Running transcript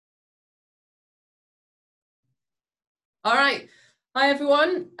All right. Hi,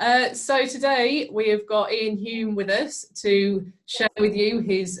 everyone. So today we have got Ian Hume with us to share with you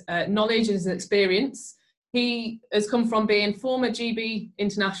his knowledge and his experience. He has come from being former GB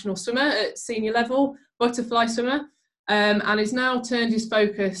international swimmer at senior level, butterfly swimmer, and has now turned his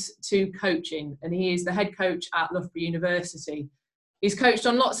focus to coaching. And he is the head coach at Loughborough University. He's coached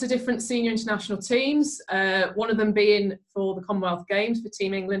on lots of different senior international teams, one of them being for the Commonwealth Games for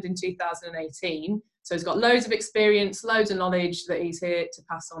Team England in 2018. So he's got loads of experience, loads of knowledge that he's here to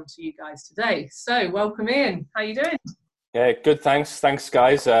pass on to you guys today. So welcome in. How you doing? Yeah, good. Thanks,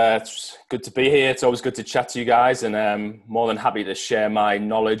 guys. It's good to be here. It's always good to chat to you guys, and more than happy to share my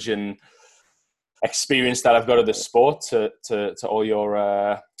knowledge and experience that I've got of the sport to all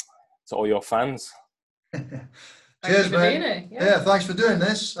your fans. Cheers, mate. Yeah, thanks for doing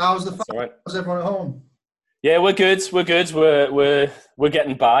this. How's the fun? Right. How's everyone at home? Yeah, we're good. We're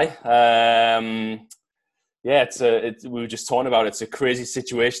getting by. Yeah, we were just talking about it's a crazy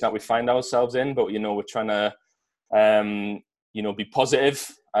situation that we find ourselves in, but we're trying to be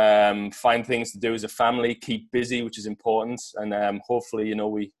positive, find things to do as a family, keep busy, which is important, and hopefully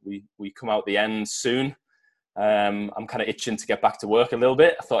we come out the end soon. I'm kind of itching to get back to work a little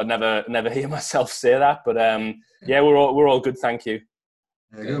bit. I thought I'd never hear myself say that, but yeah, we're all good, thank you.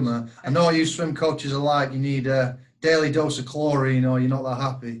 Yeah, good, man. I know you swim coaches are like, you need a daily dose of chlorine or you're not that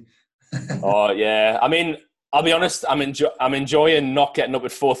happy. Oh yeah, I mean, I'll be honest, I'm enjoying not getting up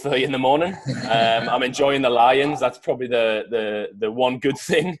at 4:30 in the morning. I'm enjoying the Lions. That's probably the one good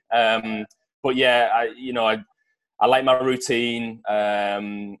thing. But yeah, I like my routine.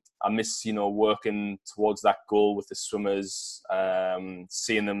 I miss working towards that goal with the swimmers,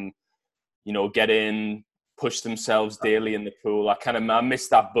 seeing them get in, push themselves daily in the pool. I miss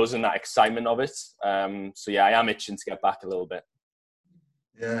that buzz and that excitement of it. So yeah, I am itching to get back a little bit.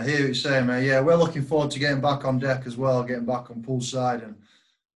 Yeah, I hear what you're saying, mate. Yeah, we're looking forward to getting back on deck as well, getting back on poolside and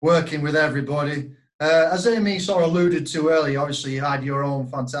working with everybody. As Amy sort of alluded to earlier, obviously you had your own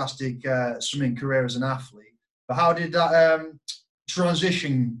fantastic swimming career as an athlete. But how did that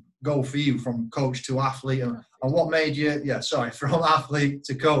transition go for you from coach to athlete, and what made you? From athlete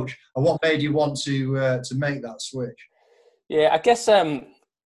to coach, and what made you want to make that switch? Yeah, I guess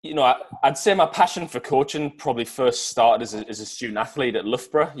I'd say my passion for coaching probably first started as a student athlete at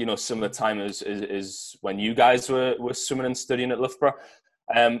Loughborough. Similar time as when you guys were swimming and studying at Loughborough.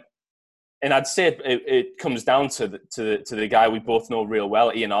 And I'd say it comes down to the guy we both know real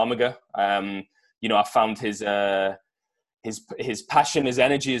well, Ian Armiger. I found his passion, his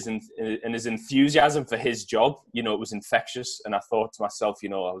energy, and his enthusiasm for his job. It was infectious. And I thought to myself, I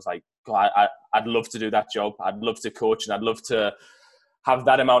was like, God, I'd love to do that job. I'd love to coach, and I'd love to have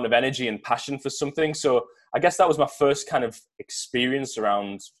that amount of energy and passion for something. So I guess that was my first kind of experience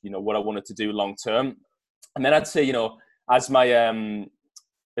around, what I wanted to do long term. And then I'd say, as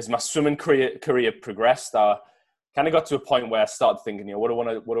my swimming career progressed, I kind of got to a point where I started thinking, what do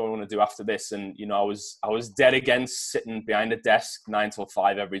I want to do after this? And, I was dead against sitting behind a desk 9 till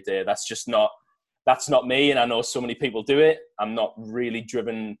 5 every day. That's not me. And I know so many people do it. I'm not really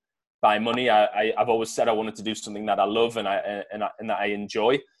driven by money. I've always said I wanted to do something that I love and that I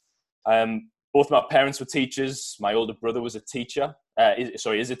enjoy. Both my parents were teachers. My older brother was a teacher.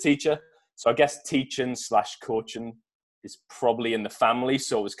 Is a teacher. So I guess teaching / coaching is probably in the family.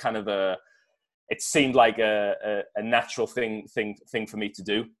 So it was kind of it seemed like a natural thing for me to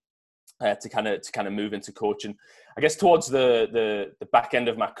do, to kind of move into coaching. I guess towards the back end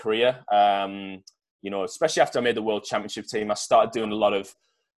of my career, especially after I made the World Championship team, I started doing a lot of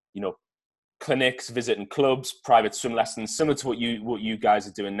clinics, visiting clubs, private swim lessons, similar to what you guys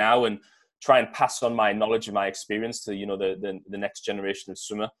are doing now, and try and pass on my knowledge and my experience to the next generation of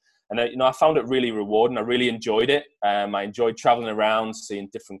swimmer. And I found it really rewarding. I really enjoyed it. I enjoyed traveling around, seeing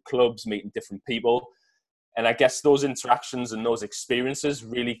different clubs, meeting different people, and I guess those interactions and those experiences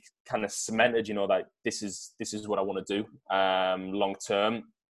really kind of cemented, that this is what I want to do long term.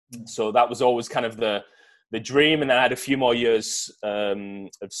 So that was always kind of the dream. And then I had a few more years of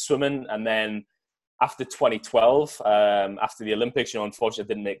swimming. And then after 2012, after the Olympics, unfortunately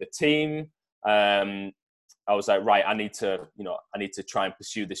I didn't make the team. I was like, right, I need to try and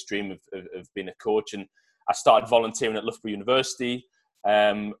pursue this dream of being a coach. And I started volunteering at Loughborough University.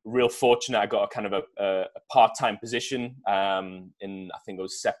 Real fortunate, I got a kind of a part-time position in, I think it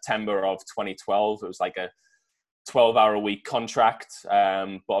was September of 2012. It was like a 12-hour a week contract,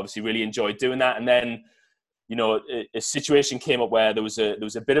 but obviously really enjoyed doing that. And then a situation came up where there was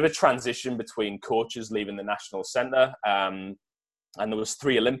a bit of a transition between coaches leaving the national centre, and there was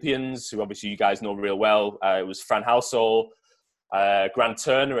 3 Olympians who obviously you guys know real well. It was Fran Halsall, Grant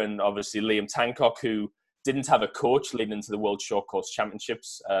Turner, and obviously Liam Tancock, who didn't have a coach leading into the World Short Course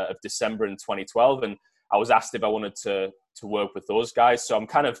Championships of December in 2012, and I was asked if I wanted to work with those guys. So I'm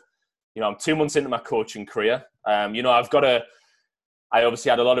kind of, I'm 2 months into my coaching career. I obviously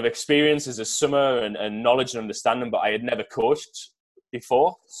had a lot of experience as a swimmer and knowledge and understanding, but I had never coached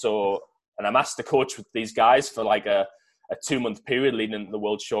before. So, and I'm asked to coach with these guys for like a 2-month period leading into the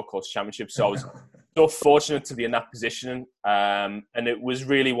World Short Course Championship. So I was so fortunate to be in that position. And it was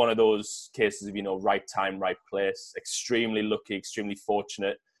really one of those cases of, right time, right place, extremely lucky, extremely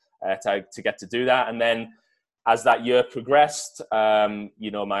fortunate to get to do that. And then as that year progressed,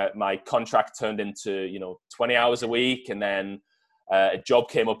 my contract turned into, 20 hours a week. And then a job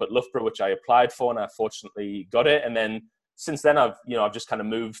came up at Loughborough, which I applied for, and I fortunately got it. And then since then, I've just kind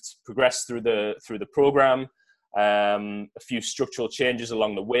of progressed through the program. A few structural changes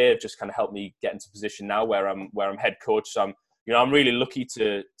along the way have just kind of helped me get into position now where I'm head coach. So I'm really lucky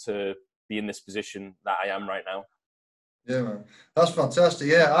to be in this position that I am right now. Yeah, man, that's fantastic.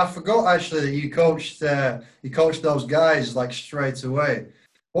 Yeah, I forgot actually that you coached those guys like straight away.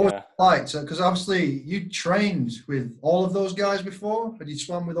 What was it like? Because obviously you trained with all of those guys before. Had you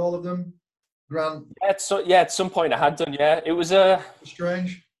swum with all of them, Grant? Yeah, at some point I had done. Yeah, it was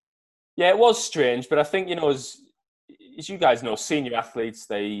strange. Yeah, it was strange, but I think as you guys know, senior athletes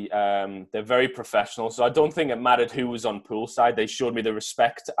they're very professional. So I don't think it mattered who was on poolside. They showed me the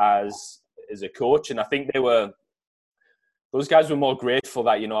respect as a coach, and I think those guys were more grateful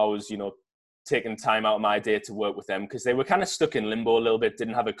that I was taking time out of my day to work with them, because they were kind of stuck in limbo a little bit,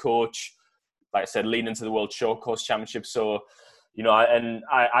 didn't have a coach, like I said, leading into the World Short Course Championship. So,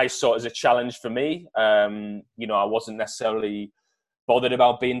 I saw it as a challenge for me. I wasn't necessarily bothered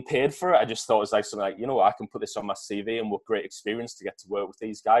about being paid for it. I just thought it was like something like, I can put this on my CV, and what great experience to get to work with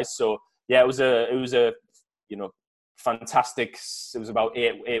these guys. So yeah, it was a fantastic. It was about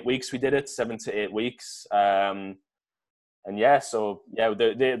 8 weeks we did it, 7 to 8 weeks. And yeah, so yeah,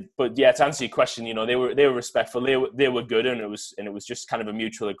 but yeah, to answer your question, they were respectful, they were good, and it was just kind of a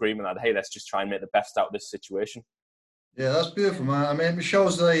mutual agreement that, hey, let's just try and make the best out of this situation. Yeah, that's beautiful, man. I mean, it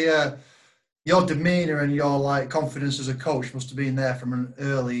shows your demeanor and your confidence as a coach must have been there from an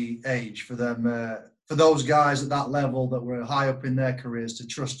early age for them, for those guys at that level that were high up in their careers to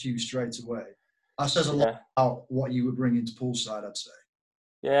trust you straight away. That says a lot about what you were bringing to poolside, I'd say.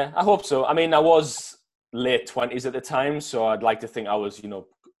 Yeah, I hope so. I mean, I was late 20s at the time, so I'd like to think I was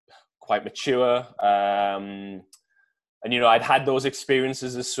quite mature, and I'd had those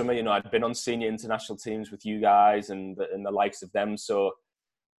experiences as swimmer. I'd been on senior international teams with you guys and the likes of them, so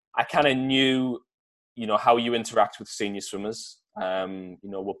I kind of knew how you interact with senior swimmers,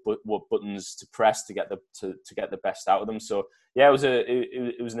 what buttons to press to get the best out of them. So yeah,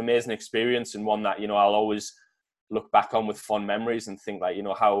 it was an amazing experience, and one that I'll always look back on with fond memories and think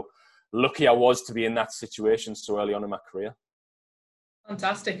how lucky I was to be in that situation so early on in my career.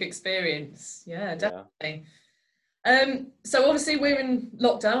 Fantastic experience. Yeah, definitely. Yeah. So obviously we're in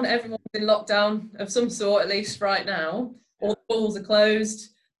lockdown. Everyone's in lockdown of some sort, at least right now. All the pools are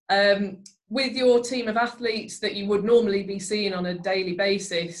closed. With your team of athletes that you would normally be seeing on a daily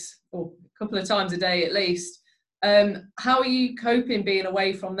basis, or a couple of times a day at least, how are you coping being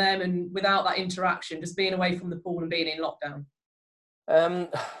away from them and without that interaction, just being away from the pool and being in lockdown?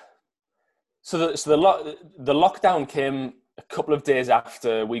 So the lockdown came a couple of days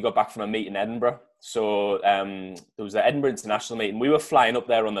after we got back from a meet in Edinburgh. So there was an Edinburgh International meeting. We were flying up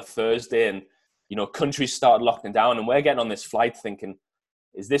there on the Thursday, and countries started locking down, and we're getting on this flight thinking,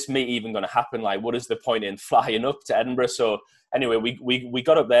 is this meet even going to happen? Like, what is the point in flying up to Edinburgh? So anyway, we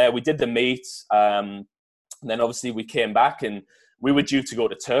got up there, we did the meet, and then obviously we came back, and we were due to go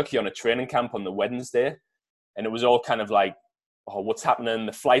to Turkey on a training camp on the Wednesday, and it was all kind of like, oh, what's happening?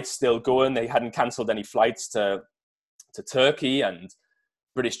 The flight's still going. They hadn't cancelled any flights to Turkey, and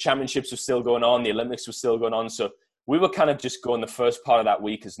British Championships were still going on. The Olympics were still going on. So we were kind of just going the first part of that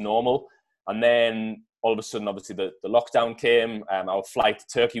week as normal. And then all of a sudden, obviously, the lockdown came. Our flight to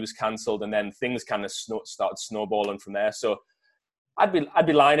Turkey was cancelled, and then things kind of started snowballing from there. So I'd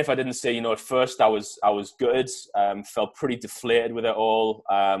be lying if I didn't say, at first I was good. Felt pretty deflated with it all.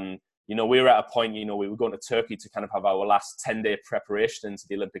 We were at a point, we were going to Turkey to kind of have our last 10-day preparation into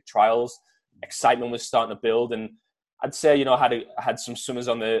the Olympic trials. Excitement was starting to build, and I'd say, I had some swimmers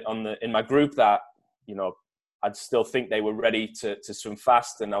in my group that, I'd still think they were ready to swim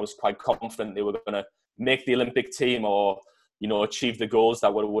fast, and I was quite confident they were going to make the Olympic team or, achieve the goals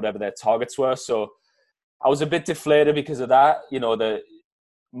that were whatever their targets were. So I was a bit deflated because of that.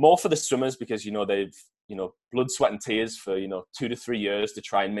 More for the swimmers because they've blood, sweat, and tears for 2 to 3 years to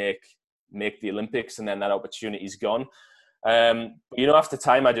try and make the Olympics, and then that opportunity's gone. After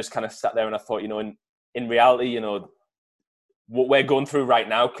time, I just kind of sat there and I thought, in reality, you know, what we're going through right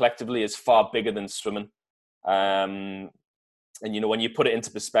now collectively is far bigger than swimming. And, you know, when you put it into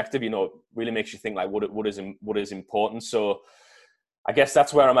perspective, you know, it really makes you think like what is important. So I guess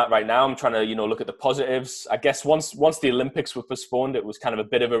that's where I'm at right now. I'm trying to, you know, look at the positives. I guess once the Olympics were postponed, it was kind of a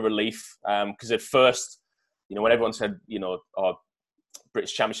bit of a relief. Because at first, you know, when everyone said, you know, our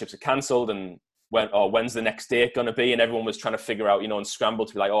British Championships are cancelled and when's the next date going to be? And everyone was trying to figure out, you know, and scramble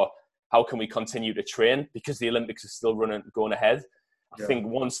to be like, oh, how can we continue to train? Because the Olympics are still going ahead. I think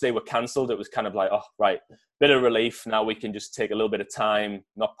once they were cancelled, it was kind of like, oh, right, bit of relief. Now we can just take a little bit of time,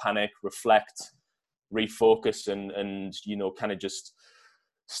 not panic, reflect, refocus, and you know, kind of just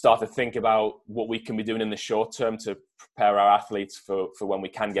start to think about what we can be doing in the short term to prepare our athletes for when we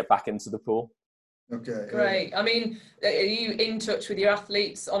can get back into the pool. Okay. Great. I mean, are you in touch with your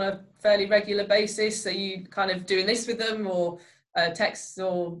athletes on a fairly regular basis? Are you kind of doing this with them, or texts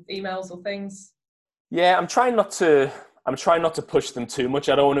or emails or things? Yeah, I'm trying not to push them too much.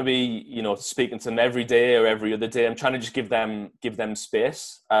 I don't want to be, you know, speaking to them every day or every other day. I'm trying to just give them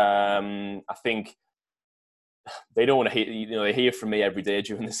space. I think they don't want to hear, you know, they hear from me every day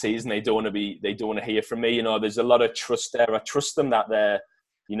during the season. They don't want to hear from me. You know, there's a lot of trust there. I trust them that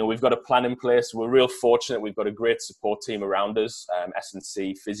you know, we've got a plan in place. We're real fortunate. We've got a great support team around us,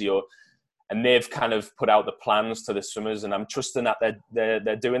 S&C, physio, and they've kind of put out the plans to the swimmers, and I'm trusting that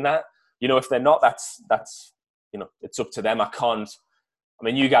they're doing that. You know, if they're not, that's you know, it's up to them. I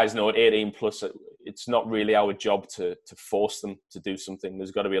mean, you guys know at 18 plus, it's not really our job to force them to do something.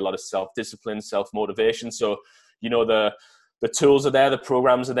 There's got to be a lot of self-discipline, self-motivation. So, you know, the tools are there, the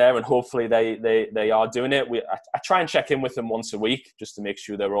programs are there, and hopefully they are doing it. I try and check in with them once a week just to make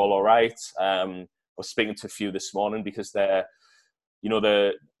sure they're all right. I was speaking to a few this morning because they're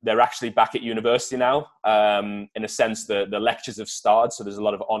actually back at university now. In a sense, the lectures have started, so there's a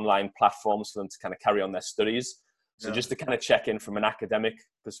lot of online platforms for them to kind of carry on their studies. So just to kind of check in from an academic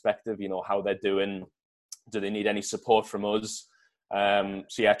perspective, you know, how they're doing. Do they need any support from us? So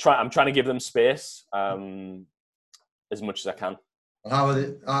yeah, I'm trying to give them space as much as I can. How are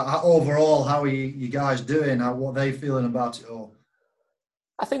they, overall? How are you guys doing? What are they feeling about it all?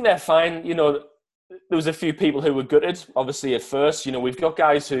 I think they're fine. You know, there was a few people who were gutted, obviously, at first. You know, we've got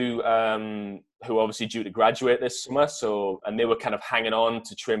guys who obviously due to graduate this summer, and they were kind of hanging on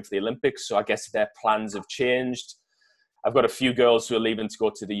to train for the Olympics. So I guess their plans have changed. I've got a few girls who are leaving to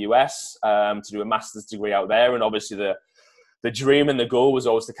go to the US to do a master's degree out there, and obviously the dream and the goal was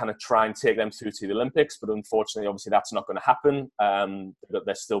always to kind of try and take them through to the Olympics, but unfortunately, obviously, that's not going to happen. But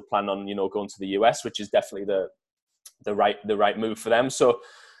they're still planning on, you know, going to the US, which is definitely the right move for them. So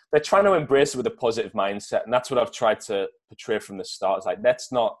they're trying to embrace it with a positive mindset, and that's what I've tried to portray from the start. It's like,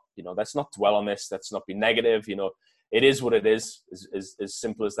 let's not dwell on this. Let's not be negative. You know, it is what it is. As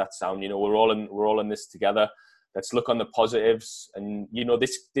simple as that sounds. You know, we're all in this together. Let's look on the positives, and you know,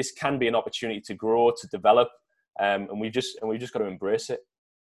 this can be an opportunity to grow, to develop, and we've just got to embrace it.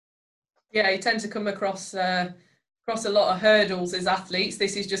 Yeah, you tend to come across a lot of hurdles as athletes.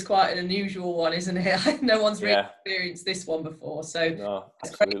 This is just quite an unusual one, isn't it? No one's really experienced this one before, so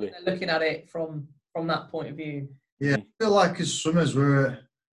it's great that they're looking at it from that point of view. Yeah, I feel like as swimmers, we're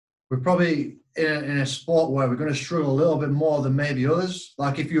probably in a sport where we're going to struggle a little bit more than maybe others.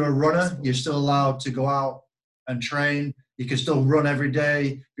 Like if you're a runner, you're still allowed to go out and train. You can still run every day.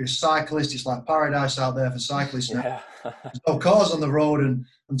 If you're a cyclist, it's like paradise out there for cyclists now. There's no cars on the road, and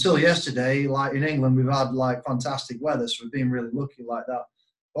until yesterday, like in England, we've had like fantastic weather, so we've been really lucky like that.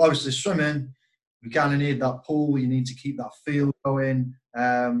 But obviously, swimming, we kind of need that pool. You need to keep that feel going.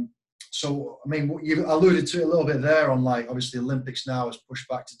 So, I mean, you alluded to it a little bit there on, like, obviously Olympics now is pushed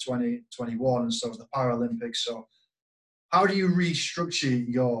back to 2021, and so is the Paralympics. So how do you restructure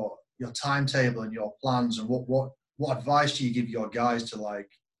your timetable and your plans, and what advice do you give your guys to, like,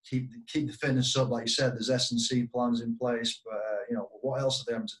 keep the fitness up? Like you said, there's S&C plans in place, but you know, what else are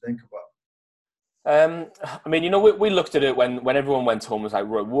they having to think about? I mean, you know, we looked at it when everyone went home. Was like,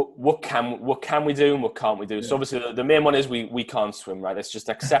 what can we do and what can't we do? Yeah. So obviously the main one is we can't swim, right? Let's just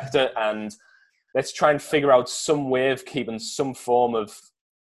accept it, and let's try and figure out some way of keeping some form of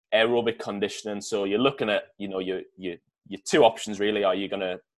aerobic conditioning. So you're looking at, you know, your two options really. Are you going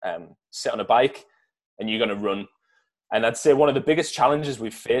to sit on a bike and you're going to run? And I'd say one of the biggest challenges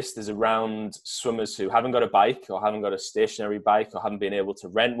we've faced is around swimmers who haven't got a bike, or haven't got a stationary bike, or haven't been able to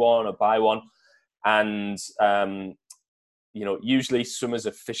rent one or buy one. And, you know, usually swimmers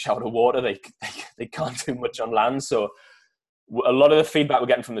are fish out of water. They can't do much on land. So a lot of the feedback we're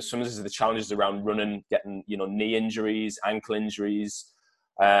getting from the swimmers is the challenges around running, getting, you know, knee injuries, ankle injuries,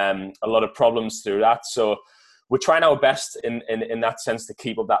 a lot of problems through that. So we're trying our best in that sense to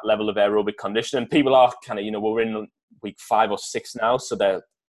keep up that level of aerobic condition. And people are kind of, we're in week 5 or 6 now, so they're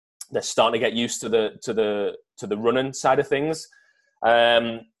starting to get used to the running side of things.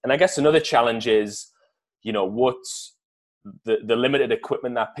 And I guess another challenge is, what's the limited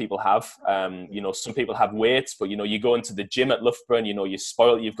equipment that people have. Some people have weights, but you go into the gym at Loughborough and you're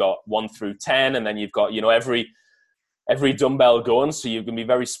spoiled. You've got 1 through 10, and then you've got every dumbbell going. So you can be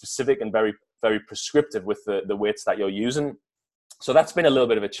very specific and very, very prescriptive with the weights that you're using. So that's been a little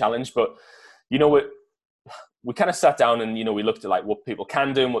bit of a challenge, but we kind of sat down and we looked at like what people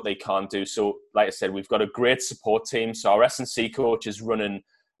can do and what they can't do. So like I said, we've got a great support team. So our S&C coach is running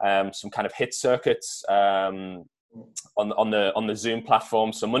some kind of HIIT circuits on the Zoom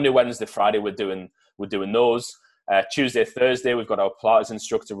platform. So Monday, Wednesday, Friday we're doing those. Tuesday, Thursday we've got our Pilates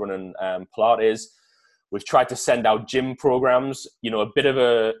instructor running Pilates. We've tried to send out gym programs, a bit of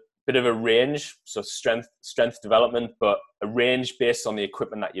a range, so strength development, but a range based on the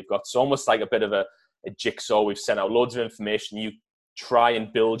equipment that you've got. So almost like a bit of a jigsaw. We've sent out loads of information. You try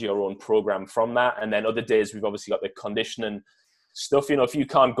and build your own program from that. And then other days we've obviously got the conditioning stuff. If you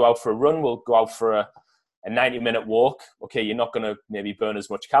can't go out for a run, we'll go out for a 90-minute walk. Okay, you're not going to maybe burn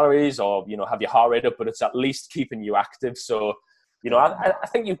as much calories or, have your heart rate up, but it's at least keeping you active. So, I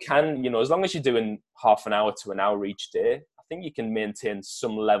think you can, as long as you're doing half an hour to an hour each day, I think you can maintain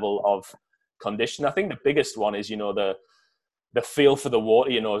some level of condition. I think the biggest one is, the feel for the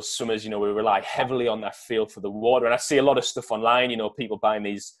water. Summers, we rely heavily on that feel for the water. And I see a lot of stuff online, people buying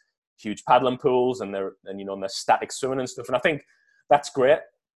these huge paddling pools and they're static swimming and stuff. And I think that's great.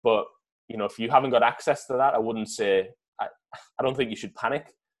 But, if you haven't got access to that, I wouldn't say, I don't think you should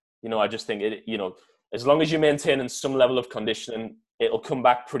panic. I just think as long as you're maintaining some level of conditioning, it'll come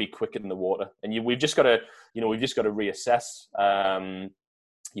back pretty quick in the water. And we've just got to reassess,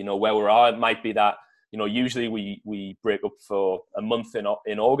 where we are. It might be that, usually we break up for a month in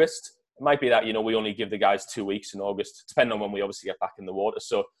August. It might be that, we only give the guys 2 weeks in August, depending on when we obviously get back in the water.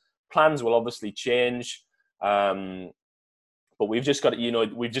 So plans will obviously change. But we've just got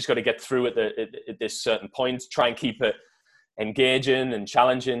to get through at this certain point, try and keep it engaging and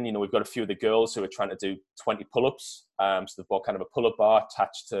challenging. We've got a few of the girls who are trying to do 20 pull-ups. So they've got kind of a pull-up bar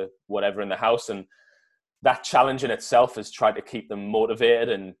attached to whatever in the house. And that challenge in itself has tried to keep them motivated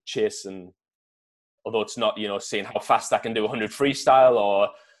and chasing. Although it's not, seeing how fast I can do 100 freestyle or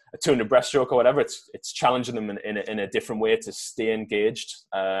a 200 breaststroke or whatever, it's challenging them in a different way to stay engaged,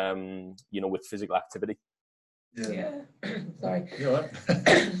 with physical activity. Yeah. Sorry. You're right.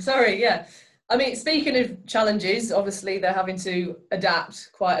 Sorry. Yeah. I mean, speaking of challenges, obviously they're having to adapt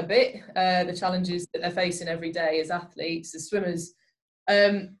quite a bit. The challenges that they're facing every day as athletes, as swimmers.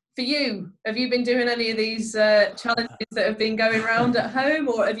 For you, have you been doing any of these challenges that have been going around at home,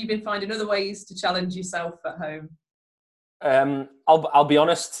 or have you been finding other ways to challenge yourself at home? I'll be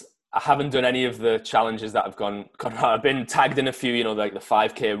honest, I haven't done any of the challenges that have gone around. I've been tagged in a few, like the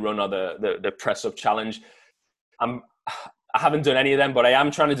 5K run or the press up challenge. I haven't done any of them, but I am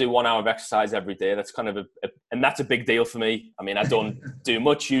trying to do 1 hour of exercise every day. That's kind of and that's a big deal for me. I mean, I don't do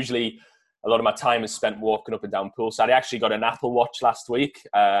much. Usually a lot of my time is spent walking up and down poolside. I actually got an Apple Watch last week,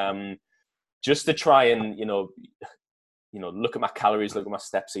 just to try and, look at my calories, look at my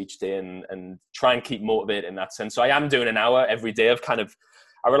steps each day and try and keep motivated in that sense. So I am doing an hour every day. I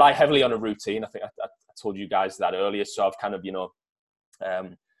rely heavily on a routine. I think I told you guys that earlier. So I've kind of,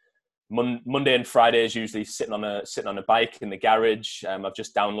 Monday and Friday is usually sitting on a bike in the garage. I've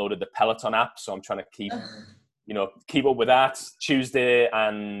just downloaded the Peloton app, so I'm trying to keep up with that. Tuesday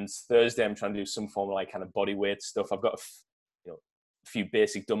and Thursday, I'm trying to do some form of like kind of body weight stuff. I've got a few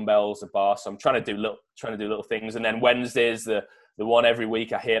basic dumbbells, a bar, so I'm trying to do little things. And then Wednesday is the one every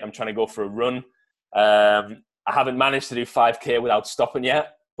week I hate. I'm trying to go for a run. I haven't managed to do 5K without stopping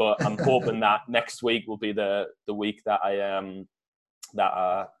yet, but I'm hoping that next week will be the week that I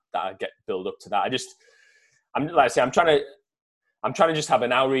get build up to that. I'm trying to just have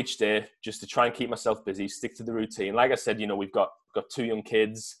an hour each day just to try and keep myself busy, stick to the routine. Like I said, we've got 2 young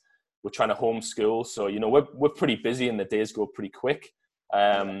kids. We're trying to homeschool. So, we're pretty busy and the days go pretty quick.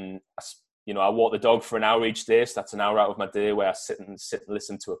 I walk the dog for an hour each day. So that's an hour out of my day where I sit and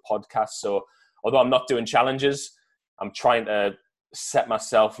listen to a podcast. So although I'm not doing challenges, I'm trying to set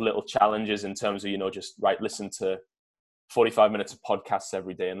myself little challenges in terms of, listen to 45 minutes of podcasts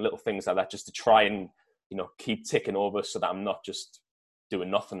every day and little things like that, just to try and, keep ticking over so that I'm not just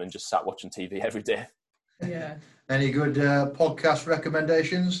doing nothing and just sat watching TV every day. Yeah. Any good podcast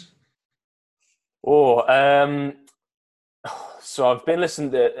recommendations? So I've been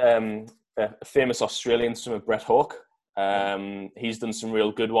listening to a famous Australian swimmer, Brett Hawke. He's done some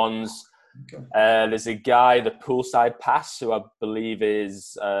real good ones. Okay. There's a guy, the Poolside Pass, who I believe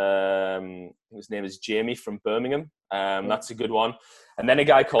is, his name is Jamie from Birmingham. That's a good one. And then a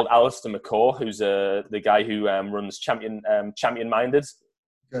guy called Alistair McCaw, who's the guy who runs Champion Minded.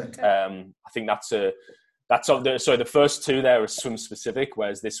 Okay. I think the first two there are swim specific,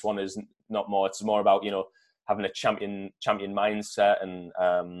 whereas this one is not more. It's more about, you know, having a champion mindset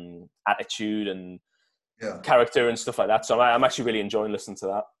and attitude and character and stuff like that. So I'm actually really enjoying listening to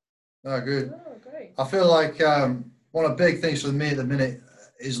that. Oh, good. Oh, great. I feel like one of the big things for me at the minute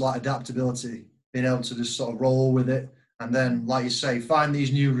is like adaptability, being able to just sort of roll with it. And then, like you say, find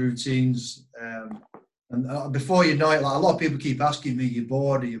these new routines. And before you know it, like a lot of people keep asking me, "You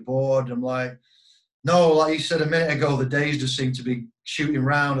bored? Are you bored?" I'm like, no, like you said a minute ago, the days just seem to be shooting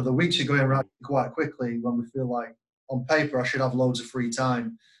round, or the weeks are going round quite quickly when we feel like on paper I should have loads of free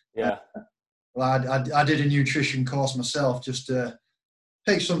time. Yeah. Well, I did a nutrition course myself just to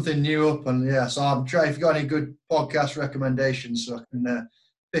pick something new up, and so I'm trying. If you've got any good podcast recommendations, so I can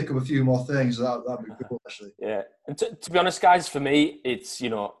pick up a few more things, that'd be cool, actually. Yeah, and to be honest, guys, for me, it's, you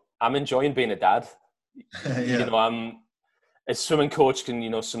know, I'm enjoying being a dad. You know, I'm a swimming coach can, you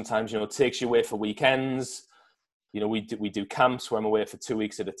know, sometimes, you know, takes you away for weekends. You know, we do camps where I'm away for 2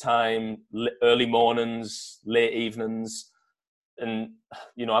 weeks at a time, early mornings, late evenings. And,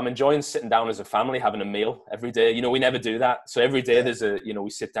 you know, I'm enjoying sitting down as a family, having a meal every day. You know, we never do that. So every day we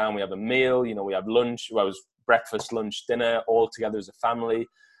sit down, we have a meal, you know, we have lunch, breakfast, lunch, dinner, all together as a family.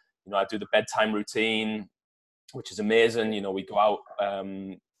 You know, I do the bedtime routine, which is amazing. You know, we go out,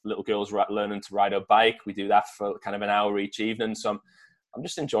 little girls learning to ride a bike. We do that for kind of an hour each evening. So I'm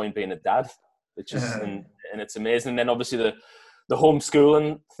just enjoying being a dad. It's just, and it's amazing. And then obviously the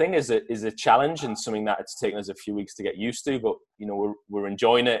homeschooling thing is a challenge and something that it's taken us a few weeks to get used to, but, you know, we're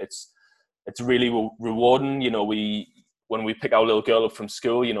enjoying it. It's really rewarding. You know, when we pick our little girl up from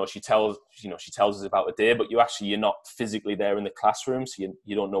school, you know, she tells us about the day, but you're not physically there in the classroom. So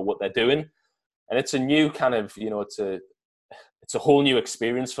you don't know what they're doing. And it's a new kind of, you know, it's a whole new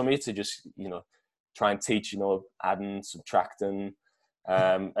experience for me to just, you know, try and teach, you know, adding, subtracting,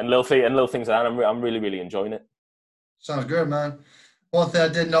 and little things like that. I'm really, really enjoying it. Sounds good, man. One thing I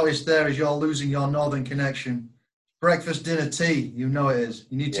did notice there is you're losing your northern connection. Breakfast, dinner, tea. You know it is.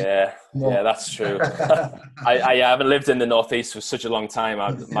 You need to. Yeah, that's true. I haven't lived in the Northeast for such a long time.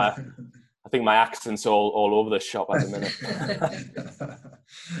 I think my accent's all over the shop at the minute.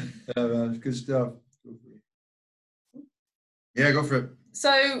 Yeah, man, good stuff. Yeah, go for it.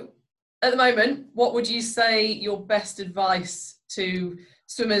 So, at the moment, what would you say your best advice to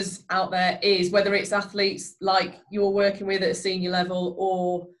swimmers out there is, whether it's athletes like you're working with at a senior level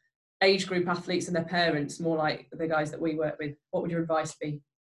or age group athletes and their parents, more like the guys that we work with? What would your advice be?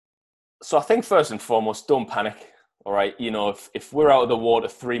 So I think first and foremost, don't panic. All right. You know, if we're out of the water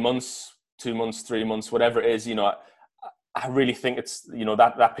 3 months, 2 months, 3 months, whatever it is, you know, I really think it's, you know,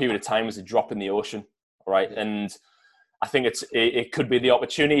 that period of time is a drop in the ocean. All right. Yeah. And I think it could be the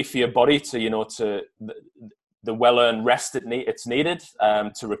opportunity for your body to, you know, to the well-earned rest it's needed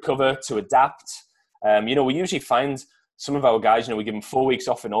to recover, to adapt. You know, we usually find some of our guys, you know, we give them 4 weeks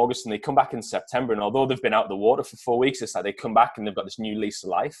off in August and they come back in September. And although they've been out of the water for 4 weeks, it's like they come back and they've got this new lease of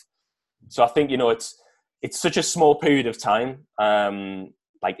life. So I think, you know, it's such a small period of time,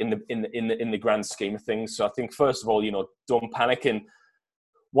 like in the grand scheme of things. So I think first of all, you know, don't panic. And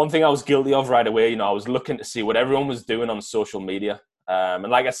one thing I was guilty of right away, you know, I was looking to see what everyone was doing on social media.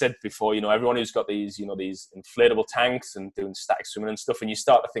 And like I said before, you know, everyone who's got these, you know, these inflatable tanks and doing static swimming and stuff, and you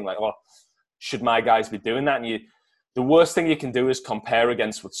start to think like, oh, should my guys be doing that? And the worst thing you can do is compare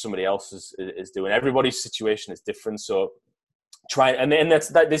against what somebody else is doing. Everybody's situation is different. So try, and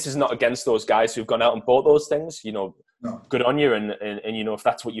this is not against those guys who've gone out and bought those things, you know, no. Good on you. And, you know, if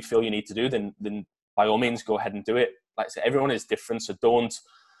that's what you feel you need to do, then by all means, go ahead and do it. Like I said, everyone is different. So don't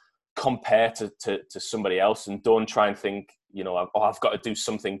compare to somebody else, and don't try and think, you know, oh, I've got to do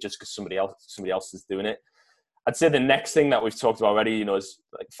something just because somebody else is doing it. I'd say the next thing that we've talked about already, you know, is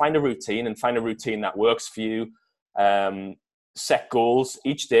like find a routine that works for you. Set goals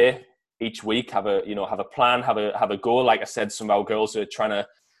each day, each week. Have a plan. Have a goal. Like I said, some of our girls are trying to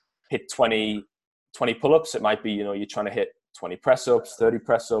hit 20 pull-ups. It might be, you know, you're trying to hit 20 press-ups, 30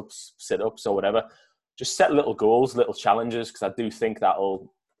 press-ups, sit-ups, or whatever. Just set little goals, little challenges, because I do think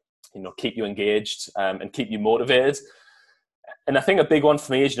that'll, you know, keep you engaged and keep you motivated. And I think a big one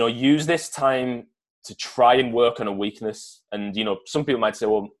for me is, you know, use this time to try and work on a weakness. And, you know, some people might say,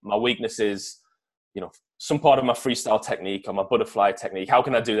 well, my weakness is, you know, some part of my freestyle technique or my butterfly technique. How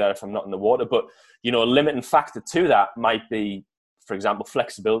can I do that if I'm not in the water? But, you know, a limiting factor to that might be, for example,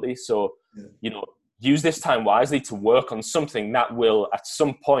 flexibility. So, you know, use this time wisely to work on something that will at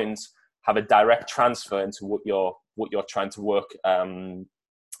some point have a direct transfer into what you're trying to work in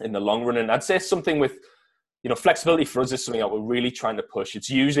the long run. And I'd say something with, flexibility for us is something that we're really trying to push. It's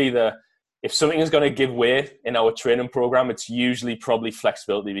usually if something is going to give way in our training program, it's usually probably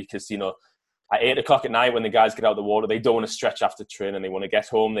flexibility, because, at 8 o'clock at night when the guys get out of the water, they don't want to stretch after training. They want to get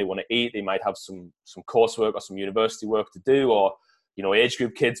home. They want to eat. They might have some coursework or some university work to do, or, age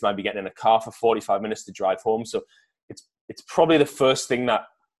group kids might be getting in a car for 45 minutes to drive home. So it's probably the first thing that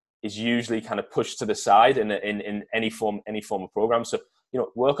is usually kind of pushed to the side in any form of program. So,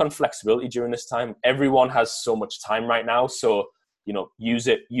 work on flexibility during this time. Everyone has so much time right now. So, use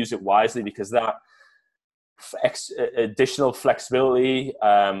it wisely, because that additional flexibility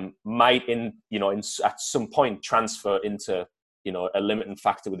might at some point transfer into a limiting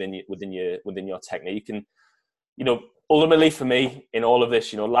factor within your technique. And ultimately for me in all of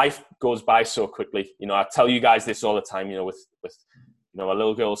this, life goes by so quickly. I tell you guys this all the time, with my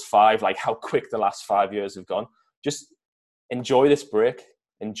little girl's 5, like how quick the last 5 years have gone. Just enjoy this break,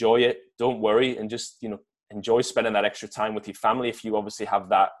 enjoy it, don't worry, and just enjoy spending that extra time with your family if you obviously have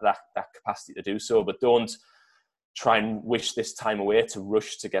that capacity to do so. But don't try and wish this time away to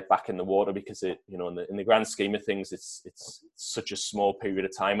rush to get back in the water, because it, in the grand scheme of things, it's such a small period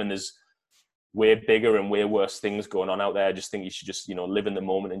of time, and there's way bigger and way worse things going on out there. I just think you should just live in the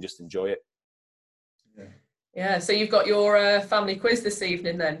moment and just enjoy it. Yeah. So you've got your family quiz this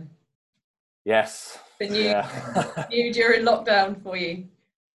evening then? Yes. Been new during lockdown for you?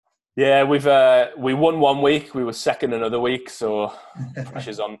 Yeah, we won one week, we were second another week, so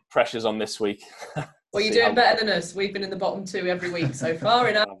pressure's on this week. Well, you're doing better than us. We've been in the bottom 2 every week so far.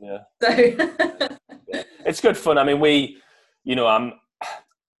 Yeah. So yeah. It's good fun. I mean,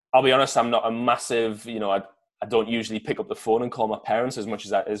 I'll be honest, I'm not a massive, I don't usually pick up the phone and call my parents as much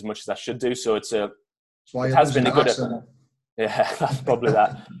as I should do. So it has been a good. Yeah, that's probably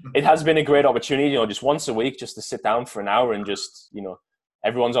that. It has been a great opportunity, just once a week, just to sit down for an hour and just,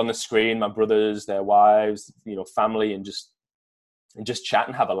 everyone's on the screen, my brothers, their wives, family, and just chat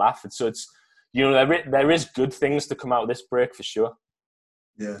and have a laugh. And so it's, there is good things to come out of this break for sure.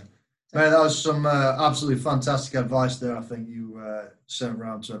 Yeah. Mate, that was some absolutely fantastic advice there. I think you sent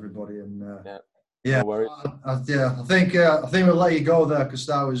around to everybody, and no worries. I think we'll let you go there, because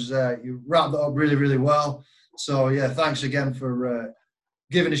that was you wrapped it up really, really well. So yeah, thanks again for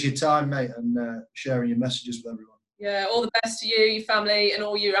giving us your time, mate, and sharing your messages with everyone. Yeah, all the best to you, your family, and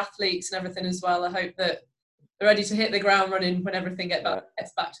all your athletes and everything as well. I hope that they're ready to hit the ground running when everything gets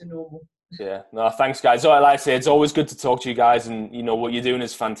back to normal. Yeah, no, thanks, guys. Like I say, it's always good to talk to you guys, and what you're doing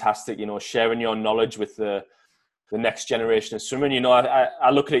is fantastic. Sharing your knowledge with the next generation of swimming. I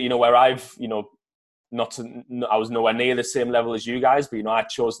look at it, where I've, I was nowhere near the same level as you guys, but I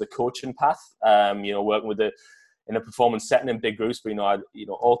chose the coaching path. Working in a performance setting in big groups, but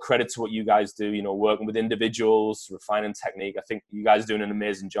all credit to what you guys do. Working with individuals, refining technique. I think you guys are doing an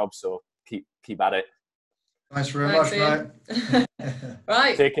amazing job. So keep at it. Thanks very much, mate.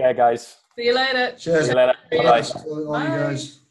 Right. Take care, guys. See you later. Cheers. See you later. Bye. All you guys.